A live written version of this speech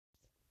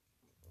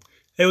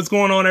Hey, what's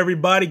going on,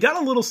 everybody? Got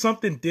a little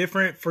something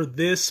different for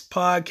this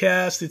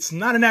podcast. It's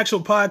not an actual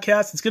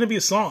podcast. It's going to be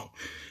a song,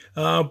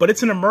 but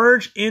it's an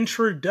Emerge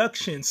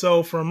introduction.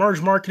 So for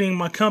Emerge Marketing,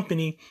 my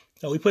company,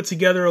 we put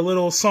together a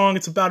little song.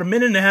 It's about 1.5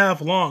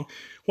 minutes long.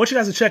 I want you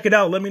guys to check it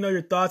out. Let me know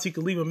your thoughts. You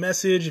can leave a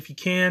message if you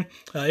can.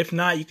 If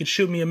not, you can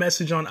shoot me a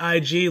message on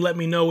IG. Let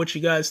me know what you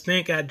guys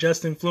think at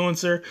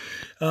JustInfluencer.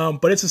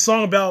 But it's a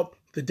song about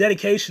the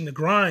dedication, the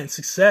grind,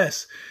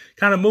 success,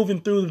 kind of moving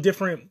through the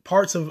different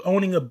parts of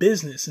owning a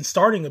business and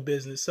starting a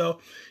business. So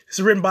it's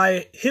written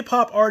by hip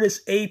hop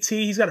artist AT.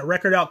 He's got a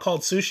record out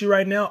called Sushi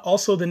right now.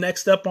 Also the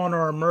next up on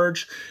our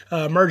Emerge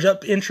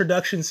Up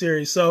introduction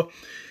series. So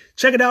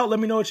check it out.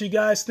 Let me know what you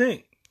guys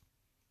think.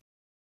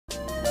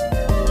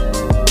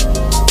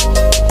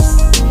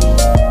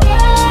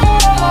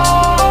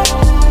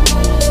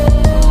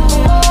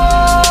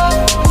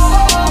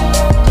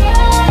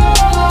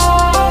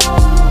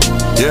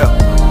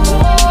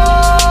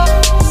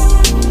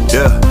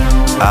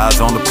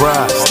 Eyes on the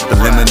prize, the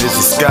limit is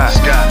the sky.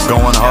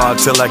 Going hard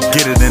till I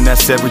get it, and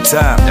that's every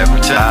time.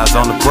 Eyes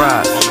on the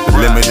prize, the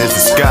limit is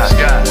the sky.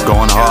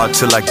 Going hard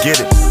till I get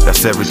it,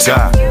 that's every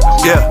time.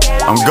 Yeah,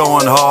 I'm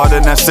going hard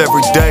and that's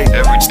every day.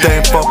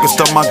 Staying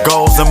focused on my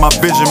goals and my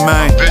vision,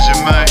 man.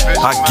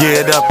 I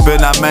get up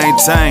and I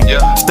maintain.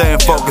 Staying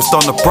focused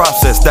on the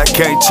process, that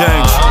can't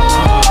change.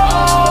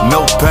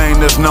 No pain,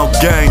 there's no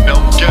gain.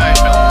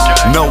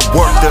 No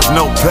work, there's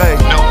no pay.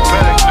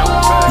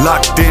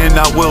 Locked in,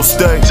 I will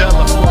stay.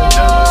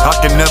 I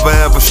can never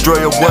ever stray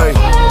away.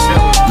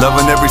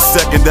 Loving every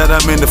second that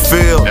I'm in the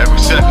field.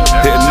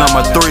 Hitting on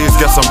my threes,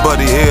 got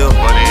somebody Hill.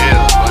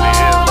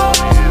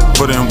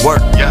 Put in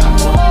work.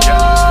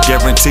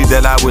 Guarantee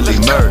that I will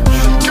emerge.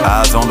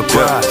 Eyes on the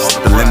prize,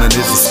 the limit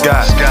is the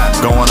sky.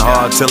 Going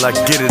hard till I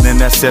get it, and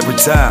that's every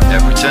time.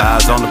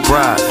 Eyes on the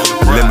prize,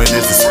 the limit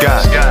is the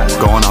sky.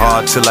 Going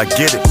hard till I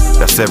get it,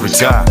 that's every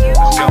time.